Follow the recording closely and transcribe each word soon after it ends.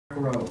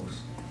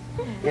rose.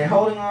 And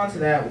holding on to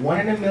that 1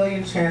 in a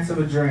million chance of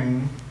a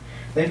dream,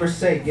 they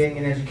forsake getting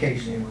an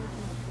education.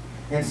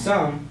 And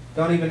some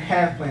don't even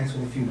have plans for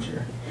the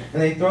future,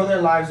 and they throw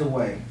their lives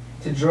away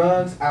to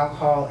drugs,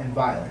 alcohol, and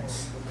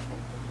violence.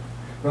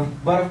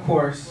 But of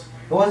course,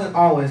 it wasn't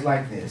always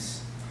like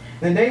this.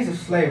 In the days of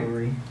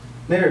slavery,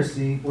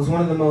 literacy was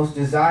one of the most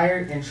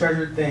desired and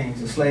treasured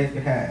things a slave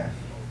could have.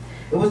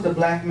 It was the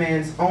black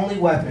man's only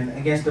weapon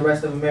against the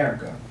rest of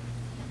America.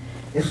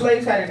 If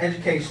slaves had an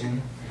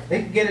education,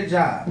 they could get a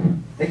job,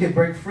 they could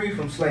break free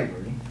from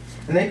slavery,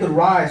 and they could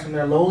rise from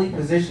their lowly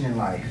position in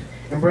life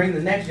and bring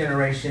the next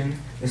generation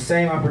the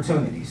same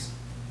opportunities.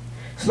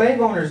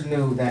 Slave owners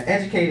knew that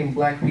educating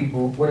black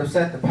people would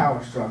upset the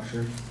power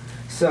structure,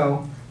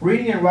 so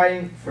reading and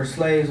writing for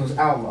slaves was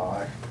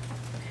outlawed,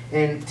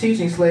 and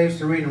teaching slaves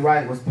to read and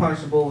write was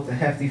punishable with a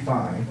hefty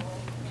fine.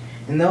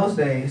 In those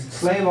days,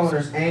 slave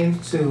owners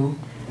aimed to,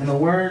 in the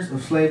words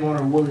of slave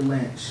owner Willie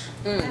Lynch,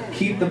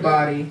 keep the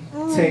body,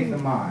 take the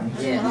mind.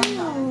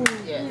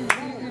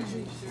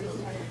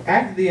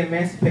 After the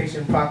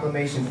Emancipation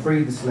Proclamation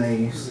freed the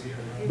slaves,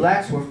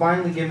 blacks were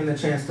finally given the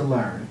chance to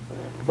learn,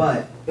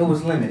 but it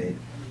was limited.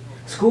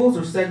 Schools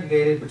were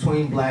segregated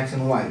between blacks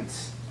and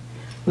whites.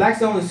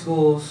 Blacks-only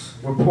schools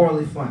were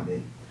poorly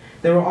funded.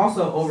 They were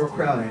also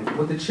overcrowded,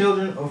 with the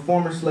children of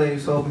former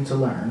slaves hoping to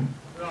learn.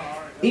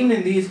 Even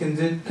in these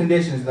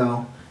conditions,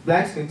 though,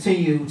 blacks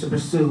continued to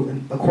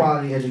pursue a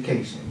quality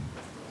education.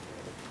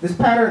 This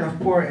pattern of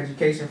poor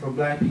education for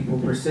black people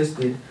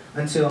persisted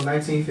until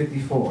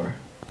 1954,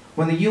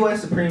 when the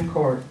U.S. Supreme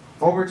Court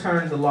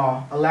overturned the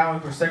law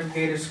allowing for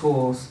segregated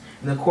schools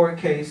in the court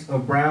case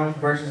of Brown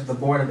versus the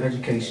Board of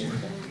Education.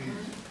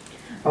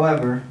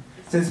 However,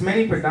 since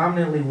many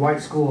predominantly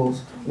white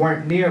schools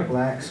weren't near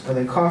blacks or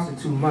they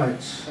costed too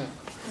much,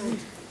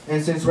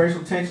 and since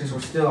racial tensions were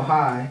still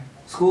high,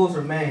 schools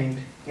remained,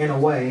 in a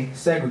way,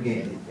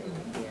 segregated.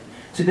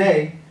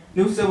 Today,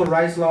 new civil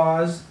rights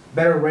laws,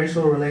 better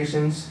racial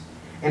relations,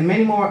 and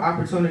many more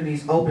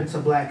opportunities open to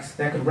blacks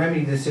that could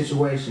remedy this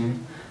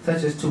situation,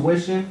 such as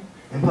tuition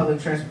and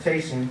public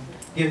transportation,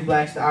 give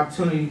blacks the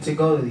opportunity to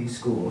go to these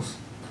schools.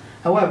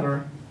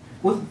 However,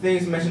 with the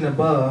things mentioned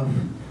above,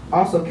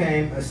 also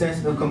came a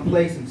sense of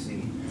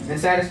complacency and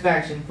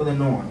satisfaction for the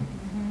norm.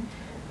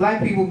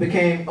 Black people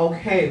became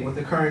okay with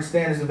the current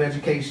standards of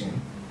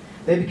education.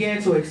 They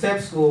began to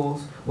accept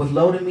schools with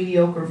low to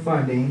mediocre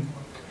funding,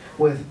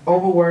 with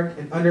overworked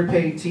and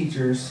underpaid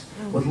teachers,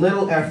 with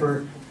little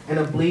effort, and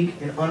a bleak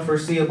and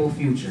unforeseeable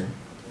future.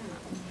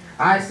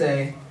 I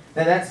say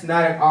that that's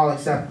not at all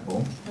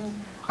acceptable.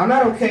 I'm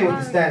not okay with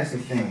the status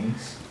of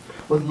things,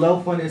 with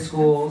low-funded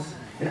schools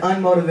and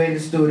unmotivated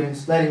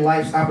students letting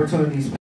life's opportunities